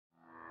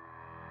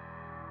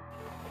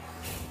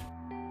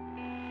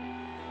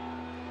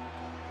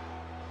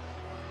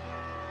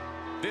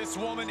This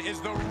woman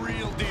is the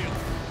real deal.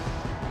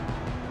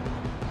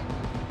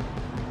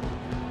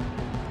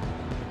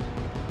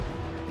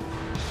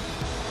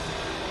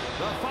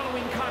 The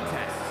following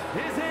contest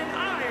is an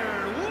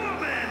Iron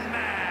Woman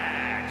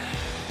match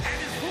and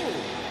is for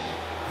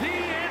the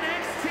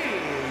NXT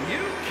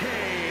UK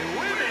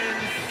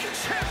Women's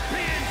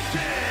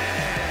Championship.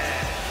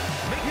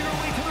 Making her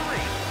way to the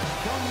ring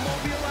from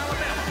Mobile,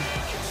 Alabama,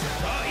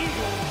 the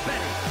Eagle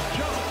Betty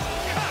Jo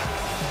Cox.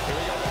 Here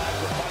we go, guys.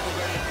 We're finally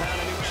ready to crown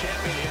a new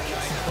champion here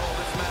tonight. Oh,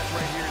 this match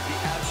right here is the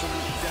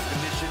absolute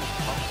definition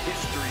of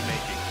history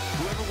making.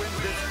 Whoever wins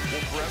this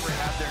will forever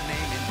have their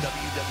name in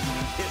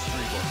WWE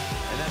history book.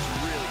 And that's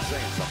really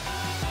saying something.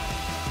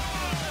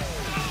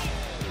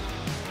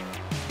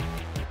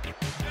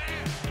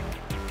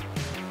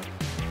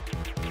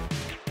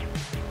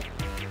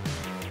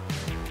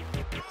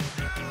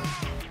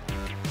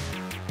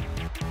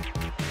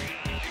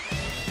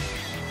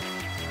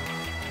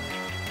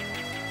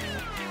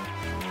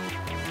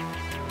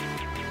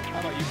 How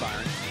about you,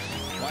 Byron?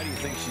 Why do you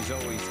think she's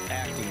always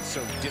acting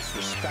so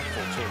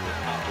disrespectful toward her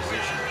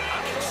opposition?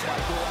 I don't know,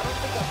 Michael. I don't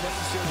think I'm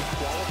necessarily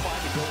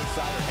qualified to go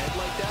inside her head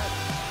like that.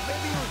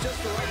 Maybe it was just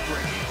the right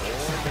bringing,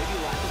 or maybe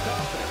lack of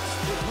confidence.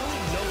 There's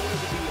really no way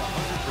to be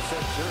 100%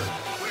 sure.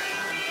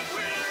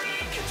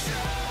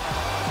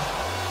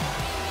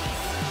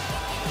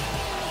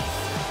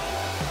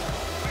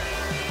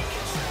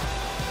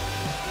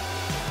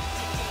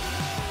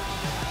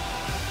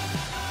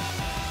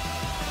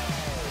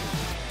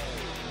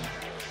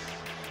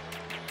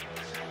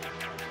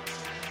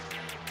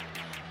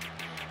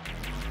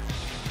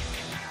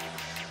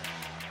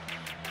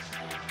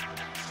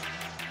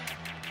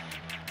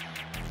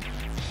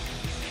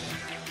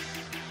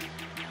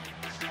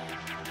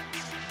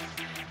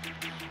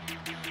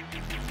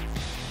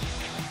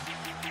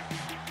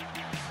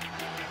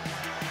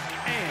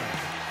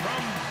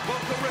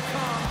 Boca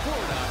Raton,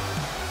 Florida,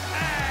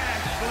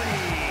 Ashley.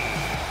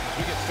 As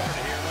we get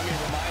started here, let me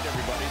remind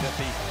everybody that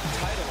the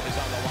title is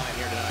on the line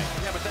here tonight.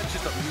 Yeah, but that's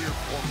just a mere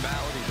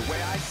formality. The way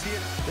I see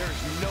it, there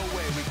is no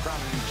way we crown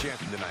a new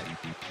champion tonight.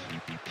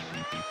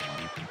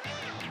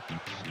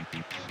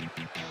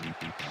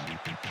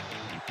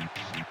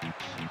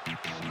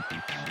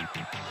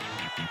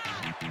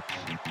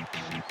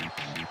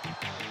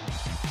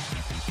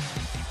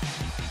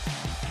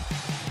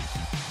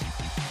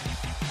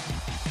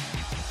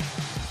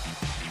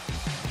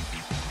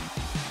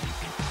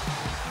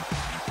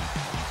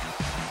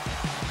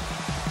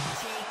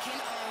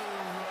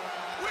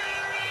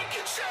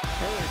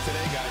 Earlier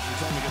today, guys, she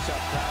told me just how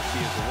proud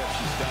she is of what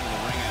she's done in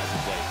the ring as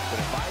of late.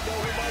 But if I know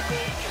her,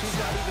 Michael, she's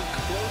not even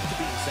close to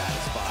being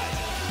satisfied.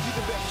 You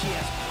can bet she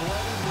has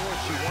plenty more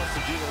she wants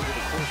to do over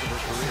the course of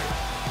her career.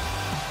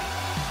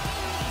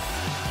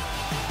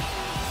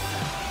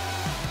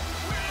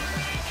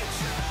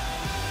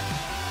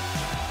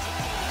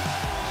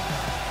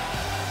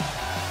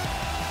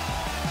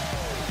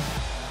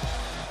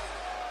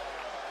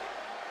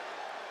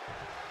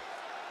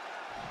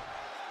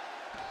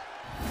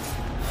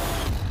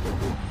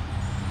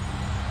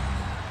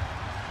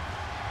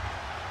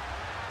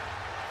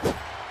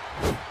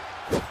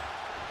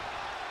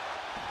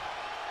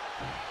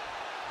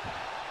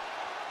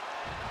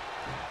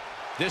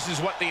 This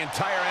is what the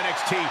entire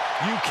NXT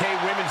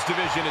UK Women's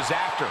Division is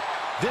after.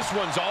 This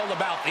one's all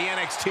about the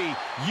NXT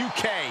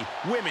UK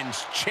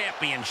Women's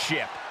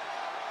Championship.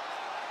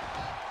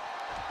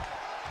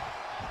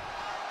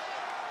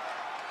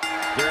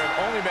 There have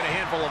only been a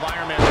handful of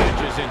Iron Man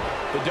matches in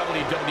the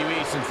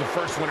WWE since the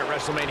first one at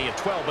WrestleMania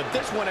 12, but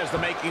this one has the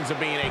makings of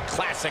being a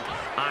classic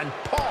on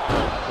par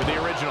with the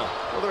original.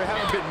 Well, there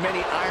haven't been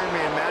many Iron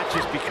Man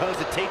matches because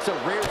it takes a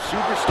rare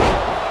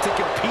superstar to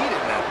compete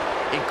in them.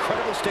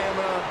 Incredible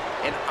stamina,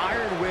 an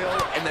iron will,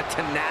 and the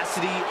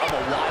tenacity of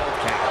a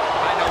wildcat.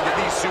 I know that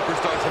these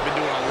superstars have been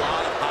doing a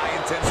lot of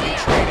high-intensity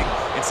training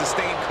and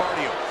sustained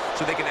cardio,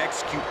 so they can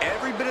execute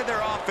every bit of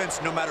their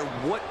offense no matter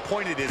what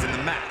point it is in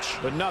the match.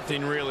 But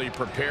nothing really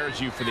prepares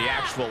you for the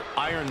actual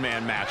Iron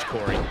Man match,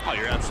 Corey. Oh,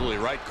 you're absolutely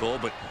right, Cole,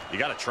 but you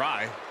got to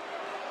try.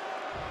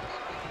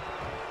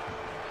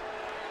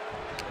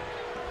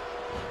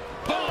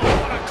 Boom!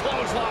 What a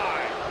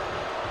clothesline!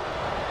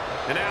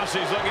 And now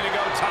she's looking to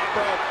go top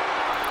rope.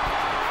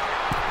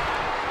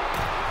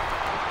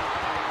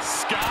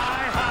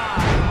 Sky high.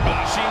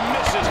 She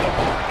misses the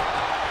mark.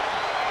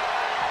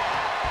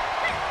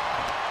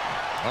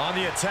 On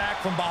the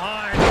attack from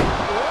behind.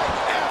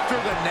 Right after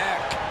the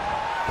neck.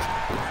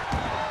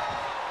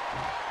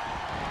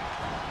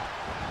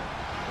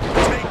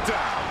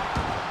 Takedown.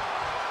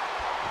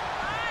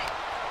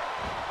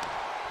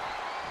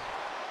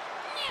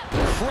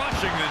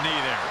 Crushing the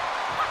knee there.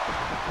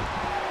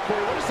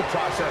 Corey, what is the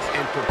process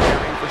in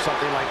preparing for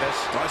something like this?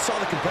 I saw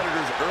the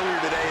competitors earlier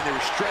today, and they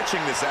were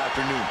stretching this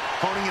afternoon,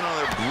 honing in on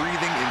their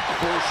breathing and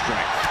core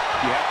strength.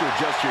 You have to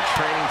adjust your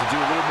training to do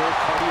a little more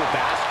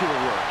cardiovascular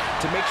work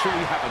to make sure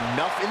you have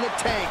enough in the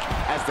tank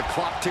as the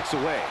clock ticks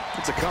away.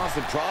 It's a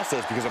constant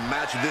process because a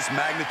match of this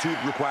magnitude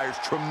requires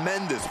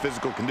tremendous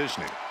physical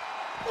conditioning.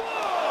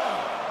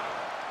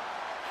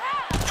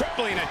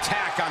 Crippling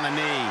attack on the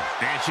knee.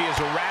 And she is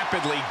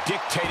rapidly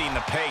dictating the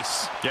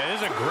pace. Yeah,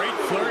 this is a great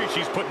flurry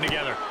she's putting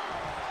together.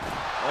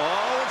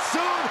 Oh, and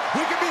soon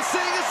we could be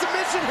seeing a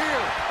submission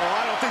here. Oh,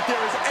 I don't think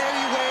there is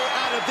any way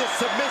out of this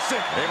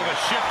submission. Able to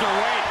shift her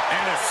weight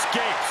and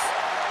escapes.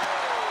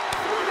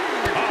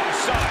 Oh,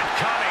 saw it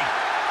coming.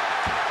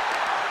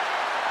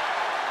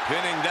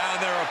 Pinning down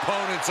their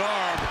opponent's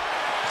arm.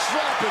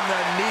 Dropping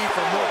the knee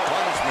for more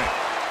punishment.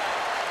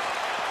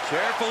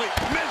 Carefully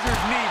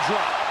measured knee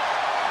drop.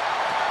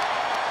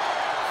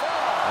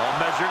 All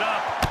measured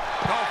up.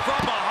 Oh,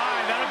 from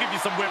behind. That'll give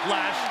you some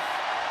whiplash.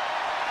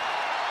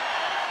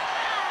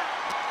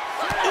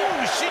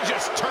 Ooh, she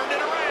just turned it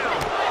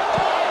around.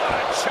 Oh, what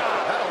a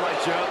chop. That'll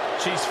light you up.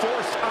 She's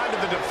forced onto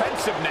the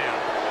defensive now.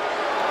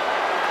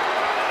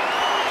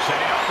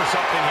 Setting up for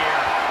something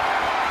here.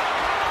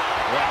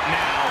 What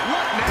now?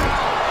 What now?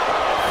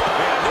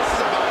 Man, this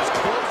is about as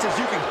close as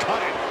you can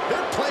cut it.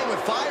 They're playing with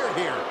fire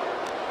here.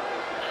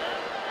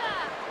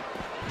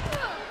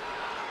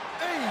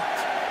 8.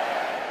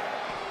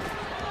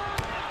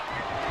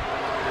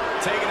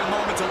 Taking a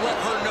moment to let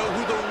her know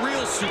who the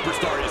real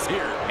superstar is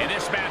here. And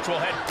this match will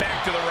head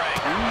back to the ring.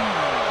 Uh-oh.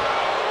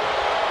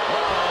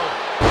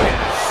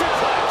 And a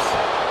suplex.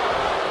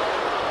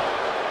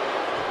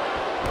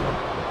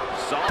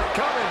 Saw it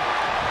coming.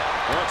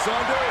 What's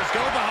on this?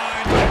 Go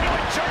behind.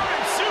 A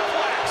German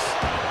suplex.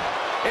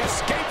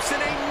 Escapes in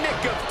a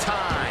nick of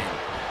time.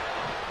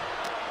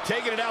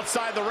 Taking it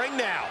outside the ring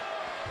now.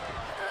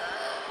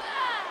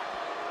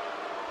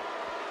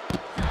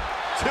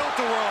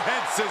 Tilt-a-whirl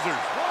head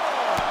scissors.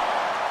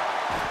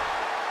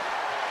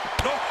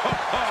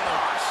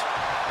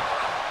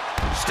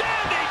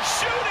 Standing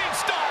shooting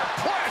star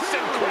press.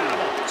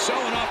 Incredible.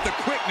 Showing off the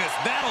quickness.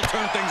 That'll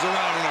turn things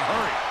around in a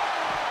hurry.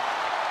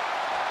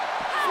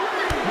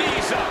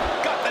 Knees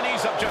up. Got the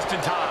knees up just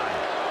in time.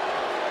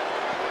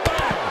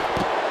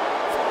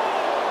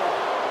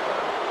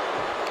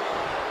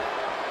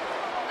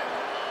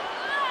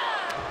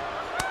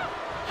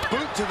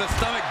 Boot to the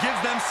stomach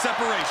gives them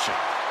separation.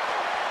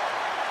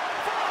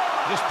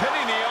 Just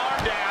pinning the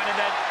arm down and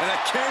then... And a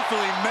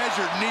carefully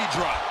measured knee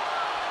drop.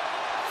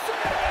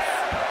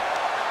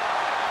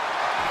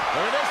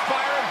 Look at this,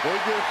 Byron.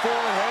 Figure 4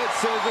 head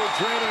scissor,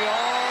 draining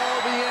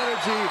all the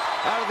energy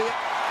out of the...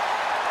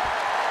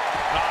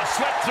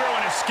 Slipped through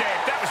and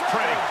escaped. That was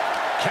pretty.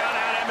 Count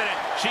out imminent.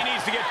 She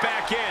needs to get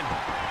back in.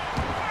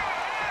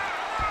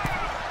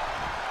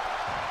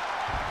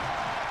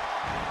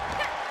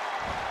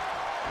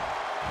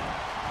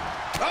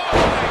 Oh,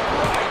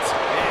 right.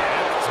 Yeah,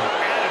 that's some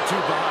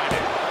attitude behind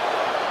it.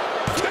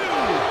 2.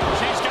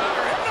 She's got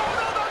her. No.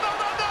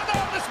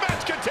 This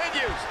match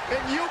continues.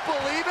 Can you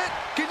believe it?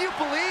 Can you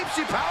believe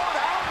she powered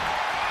out?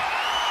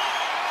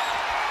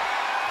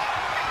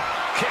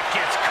 Kick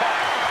gets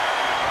caught.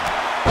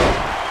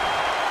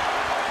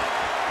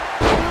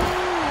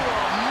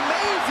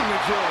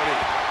 Agility.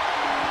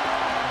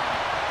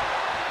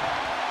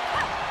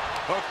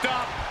 Hooked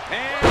up.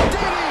 And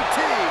DDT.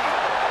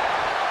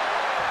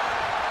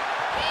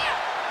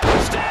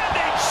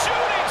 Standing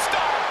shooting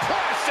star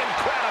press.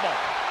 Incredible.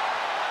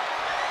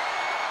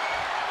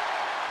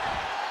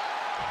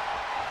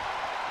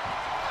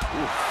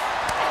 Oof.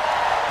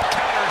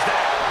 Counters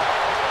that.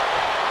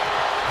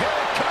 Here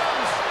it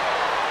comes.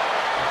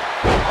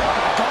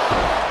 Oh, God.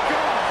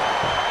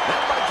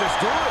 That might just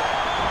do it.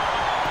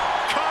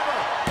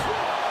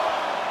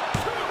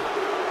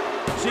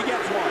 She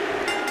gets one.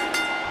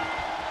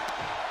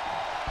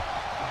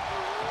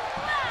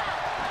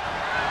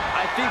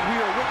 I think we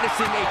are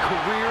witnessing a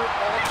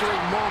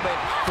career-altering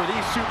moment for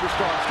these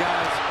superstars,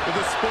 guys. But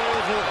the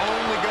spoils will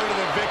only go to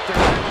the victor.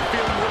 I have a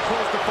feeling we're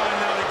close to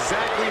finding out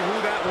exactly who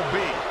that will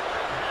be.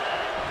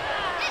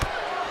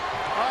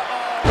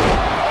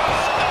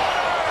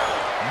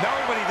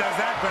 Nobody does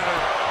that better.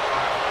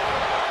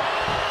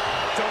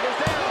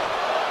 Shoulders down.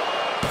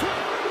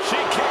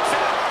 She kicks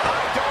out.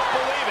 I don't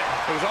believe it.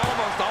 It was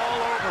almost all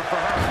over for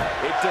her.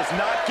 It does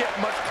not get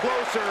much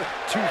closer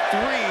to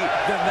 3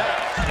 than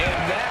that. And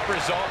that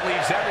result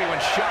leaves everyone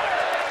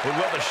shocked. But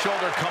will the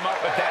shoulder come up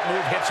if that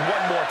move hits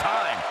one more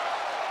time?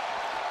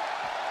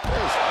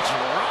 Just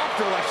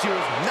dropped her like she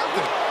was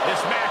nothing.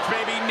 This match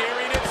may be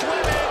nearing its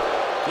limit.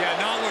 Yeah,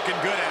 not looking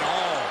good at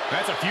all.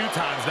 That's a few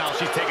times now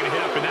she's taken a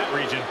hit up in that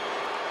region.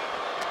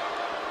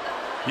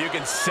 You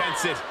can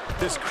sense it.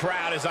 This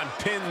crowd is on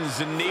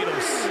pins and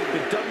needles.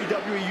 The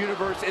WWE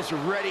Universe is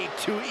ready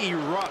to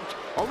erupt.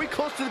 Are we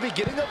close to the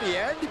beginning of the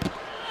end?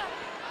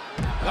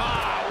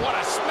 Ah, what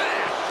a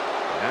smash!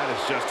 That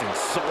is just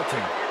insulting.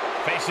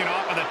 Facing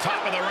off at the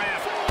top of the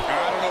ramp. I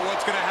don't know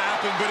what's going to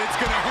happen, but it's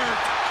going to hurt.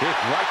 Kick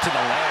right to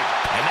the leg.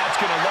 And that's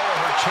going to lower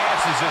her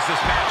chances as this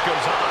match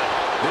goes on.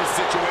 This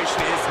situation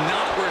is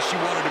not where she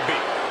wanted to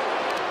be.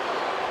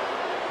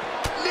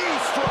 Knee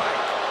strike.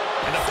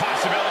 And the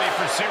possibility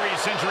for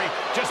serious injury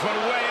just went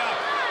way up.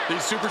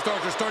 These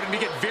superstars are starting to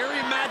get very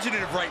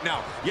imaginative right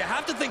now. You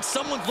have to think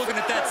someone's looking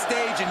at that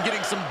stage and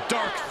getting some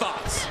dark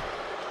thoughts.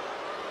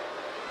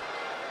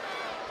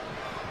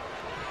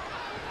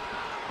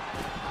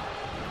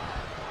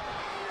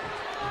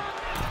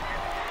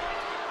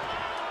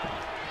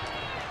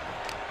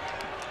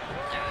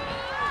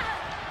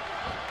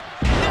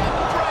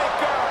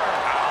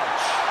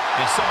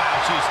 And somehow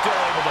she's still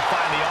able to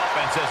find the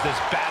offense as this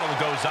battle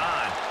goes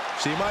on.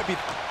 She might be...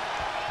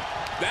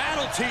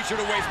 That'll teach her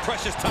to waste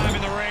precious time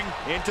in the ring.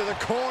 Into the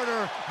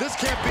corner. This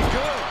can't be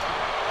good.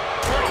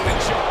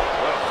 Perfect shot.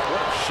 What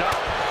a shot.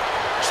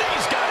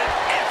 She's got an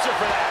answer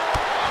for that.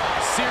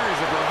 A series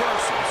of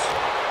reversals.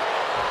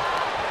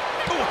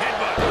 Ooh,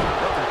 headbutt.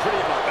 Nothing pretty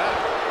about that.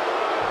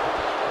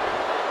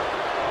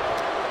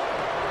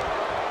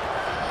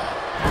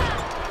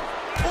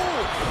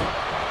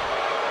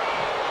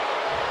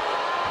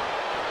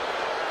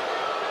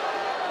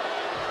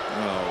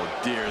 Oh,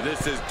 dear.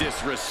 This is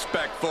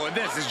disrespectful, and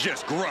this is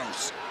just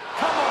gross.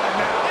 Come on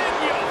now.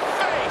 In your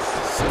face.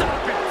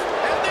 Stop it.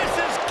 And this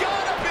has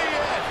got to be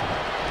it.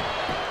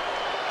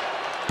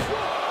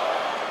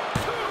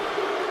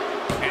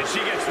 And she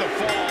gets the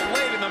fall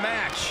late in the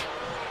match.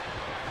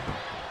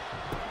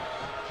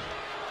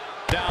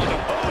 Down to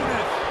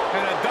Otis.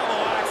 And a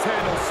double axe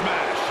handle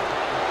smash.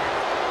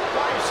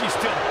 Why is she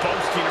still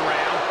boasting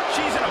around?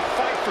 She's in a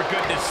fight, for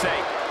goodness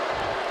sake.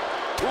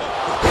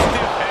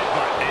 Stiff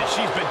headbutt, and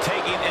she's been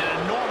taking an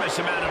enormous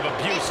amount of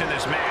abuse in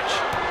this match.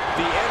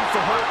 The end for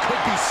her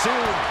could be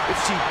soon if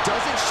she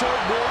doesn't show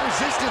more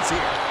resistance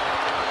here.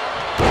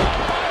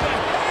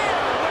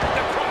 Whipped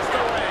across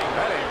the ring.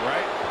 That ain't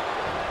right.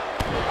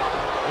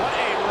 What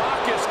a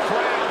raucous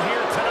crowd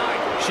here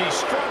tonight. She's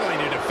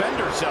struggling to defend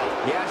herself.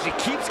 Yeah, she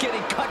keeps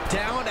getting cut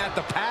down at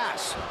the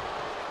pass.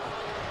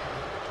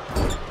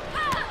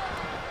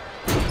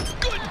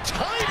 Good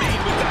timing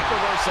with that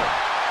reversal.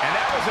 And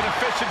that was an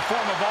efficient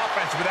form of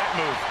offense with that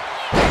move.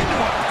 Into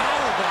a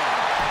powerbomb.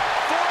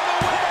 For the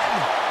win!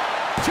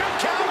 2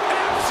 count,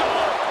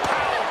 absolute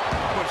power.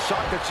 What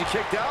shot that she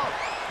kicked out?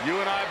 You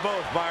and I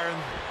both, Byron.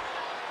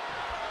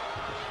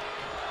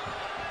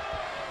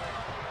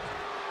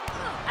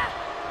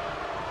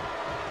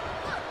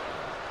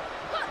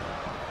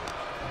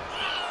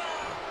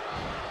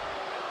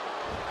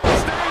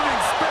 Standing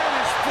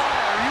Spanish fly,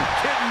 are you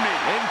kidding me?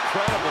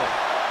 Incredible.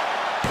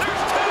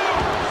 There's 2!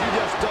 She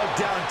just dug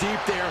down deep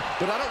there,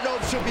 but I don't know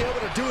if she'll be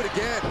able to do it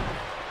again.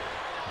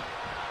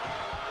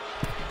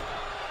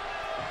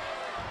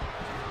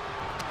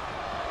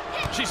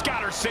 She's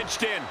got her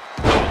cinched in.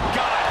 Oh,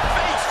 God,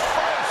 face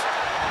first.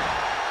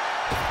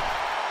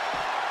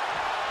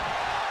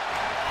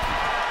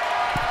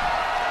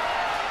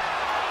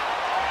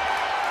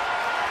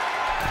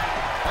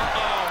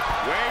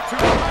 Way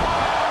too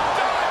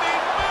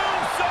diving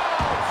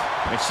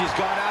moonsault! And she's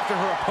gone after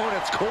her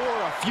opponent's core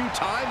a few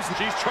times.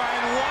 She's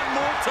trying one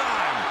more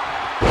time.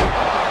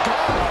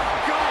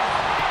 God.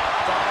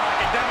 It's all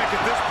academic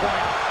at this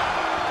point.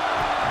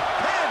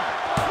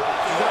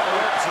 She's on the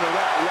ropes, and the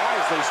ref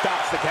wisely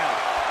stops the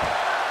count.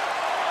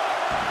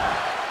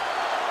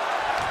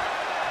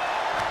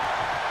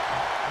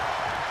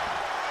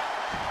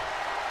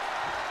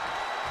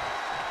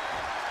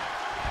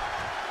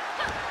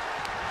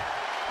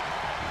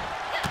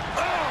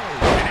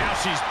 And now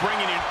she's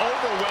bringing in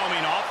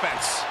overwhelming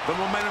offense. The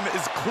momentum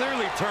is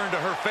clearly turned to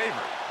her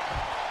favor.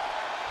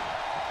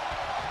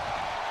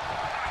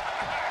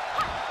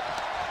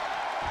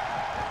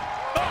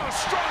 Oh,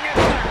 strong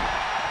impact.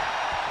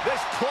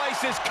 This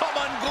place has come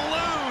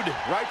unglued.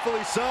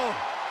 Rightfully so.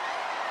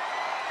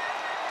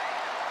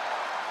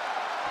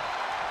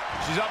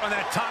 She's up on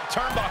that top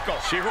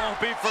turnbuckle. She won't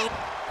be for...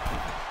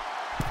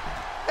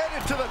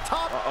 Headed to the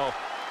top. Uh-oh.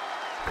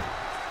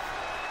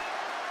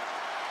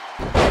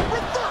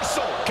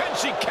 Reversal. Can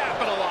she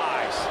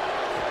capitalize?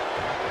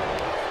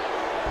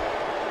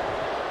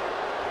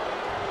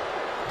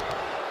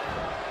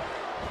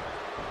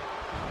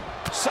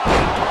 Solid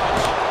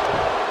punch.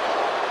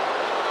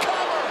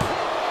 Cover.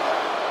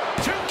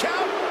 2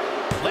 count.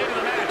 Late in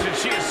the match, and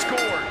she has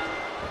scored.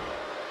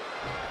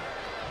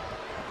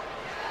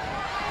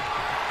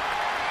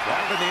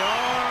 Back in the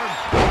arm.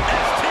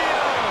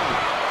 STO.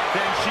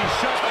 Can she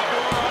shut the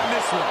door on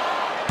this one?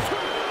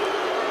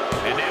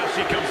 And now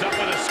she comes up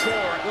with a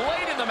score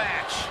late in the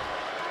match.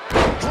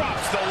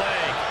 Drops the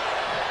leg.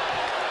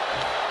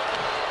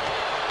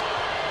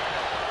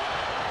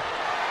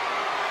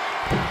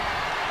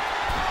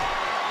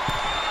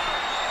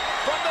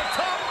 From the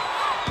top.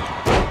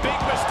 Big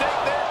mistake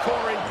there,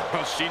 Corey.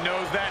 Well, she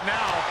knows that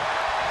now.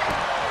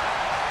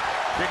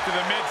 Kick to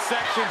the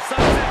midsection,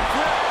 sunset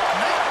flip.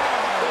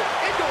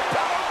 Into a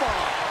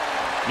powerbomb.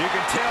 You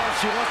can tell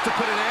she wants to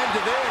put an end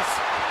to this.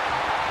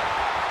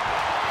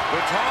 The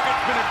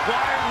target's been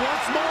acquired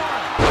once more.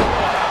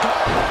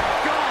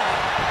 God.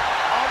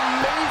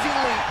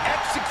 Amazingly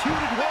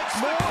executed once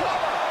more.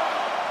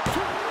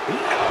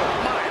 Oh,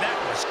 my, that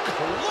was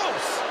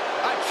close.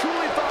 I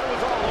truly thought it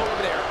was all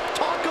over there.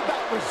 Talk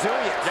about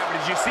resilience. Yeah, but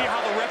did you see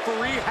how the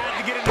referee had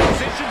to get in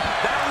position?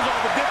 That was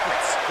all the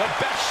difference. The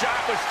best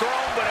shot was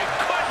thrown, but it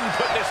couldn't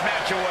put this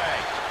match away.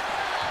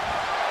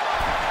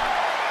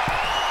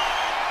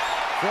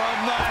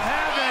 From the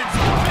heavens.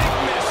 Big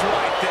miss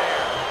right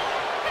there.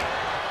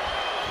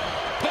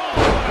 Boom,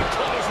 what a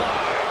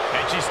clothesline.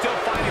 And she's still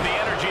finding the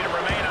energy to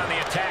remain on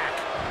the attack.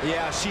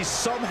 Yeah, she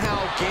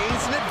somehow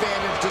gains an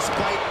advantage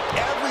despite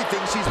everything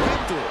she's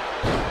been through.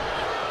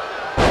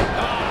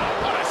 Ah,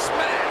 what a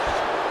smash.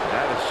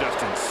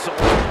 just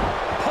insulting.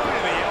 Point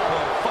of the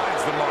elbow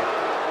finds the mark.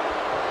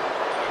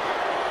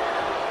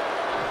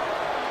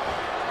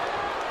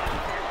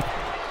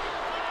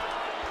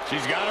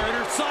 She's got her in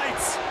her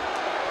sights.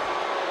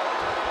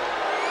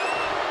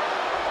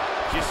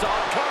 She saw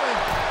it coming.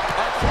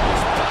 A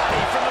cross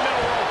body from the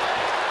middle rope.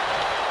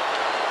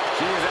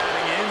 She is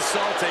adding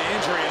insult to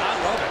injury, and I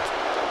love it.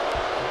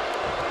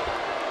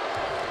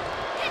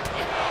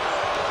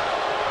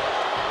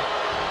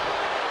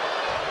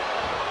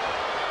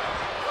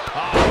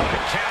 Oh, what a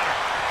counter.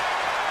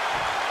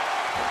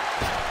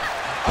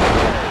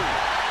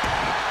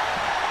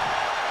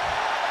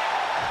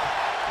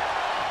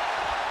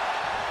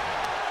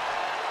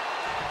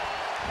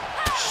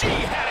 She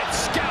had it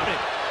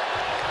scouted.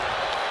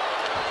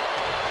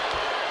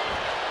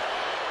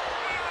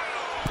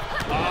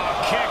 Oh,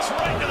 kicks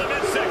right to the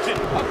midsection.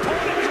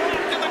 Opponent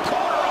dropped in the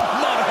corner.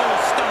 Mudhole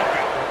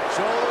stomping.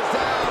 Shoulders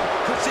down.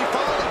 Could she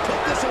finally put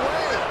this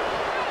away?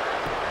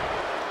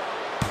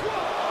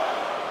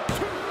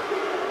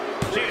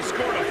 She has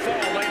scored a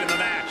fall late in the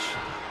match.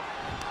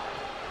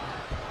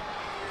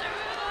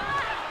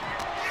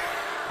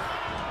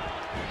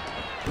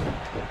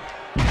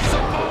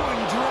 Samoan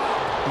drop.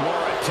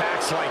 More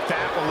attacks like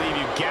that will leave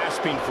you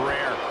gasping for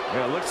air.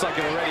 Yeah, it looks like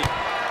it already.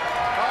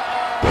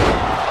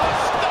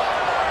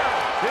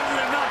 Isn't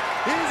it enough?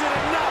 Is it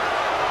enough?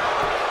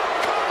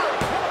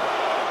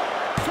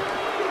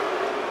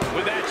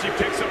 With that, she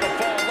picks up a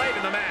fall late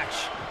in the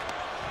match.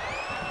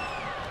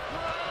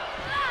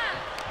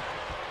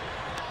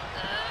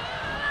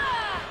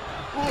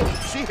 Ooh,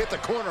 she hit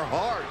the corner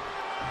hard.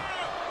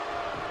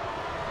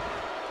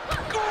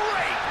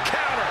 Great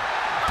counter.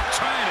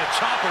 Trying to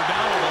chop her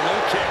down with a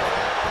low kick.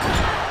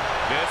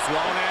 This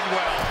won't end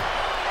well.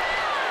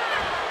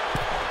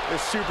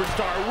 This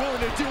superstar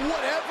willing to do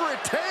whatever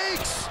it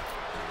takes.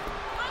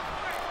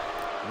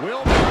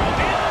 Wilbur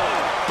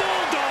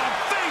Bulldog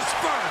face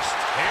first.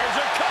 Here's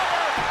a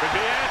cover. Could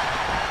be it.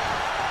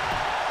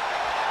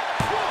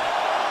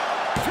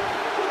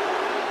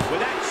 With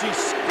that, she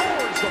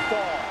scores the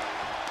fall.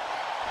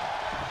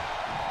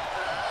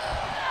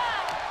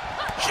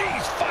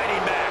 She's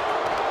fighting back.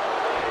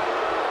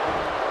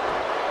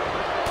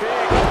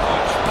 Big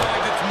punch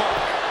finds its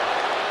mark.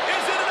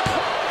 Is it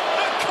enough?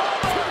 The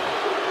cover.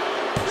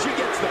 She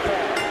gets the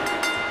fall.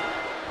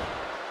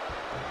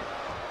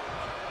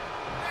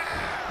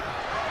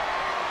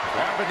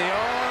 Grabbing the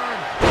arm.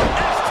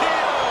 STO.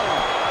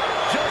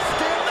 Just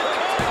steal the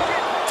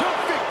ticket to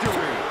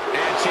victory.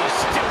 And she's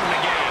still in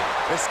the game.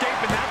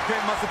 Escaping that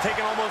pin must have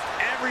taken almost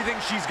everything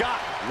she's got.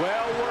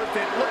 Well worth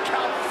it. Look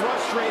how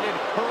frustrated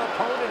her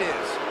opponent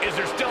is. Is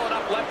there still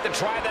enough left to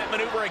try that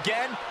maneuver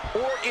again?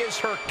 Or is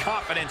her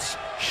confidence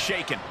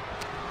shaken?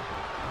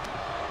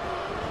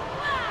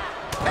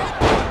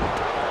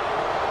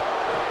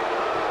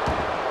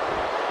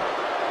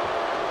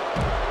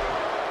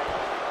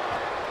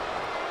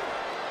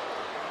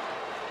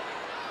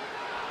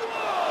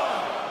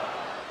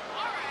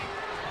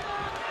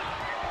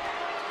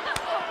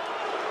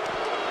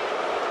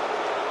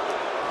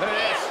 Look at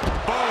this.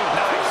 Boom.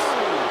 Nice.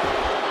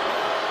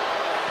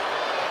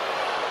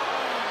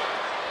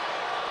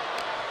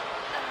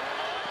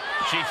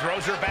 She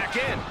throws her back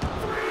in.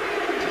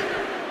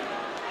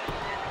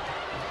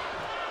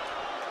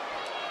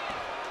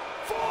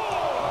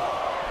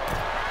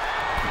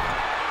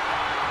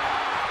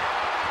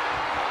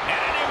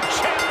 And a new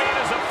champion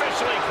is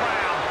officially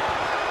crowned.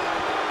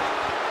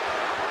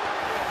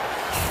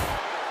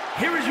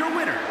 Here is your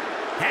winner,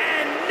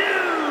 and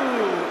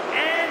new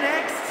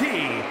NXT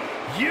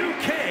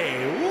UK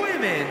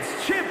Women's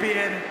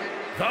Champion,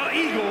 the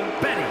Eagle,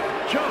 Betty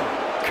Jo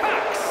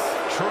Cox.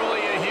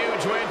 Truly a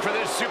huge win for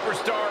this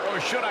superstar, or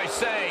should I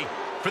say,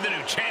 for the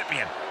new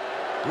champion.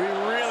 We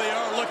really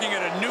are looking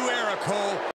at a new era, Cole.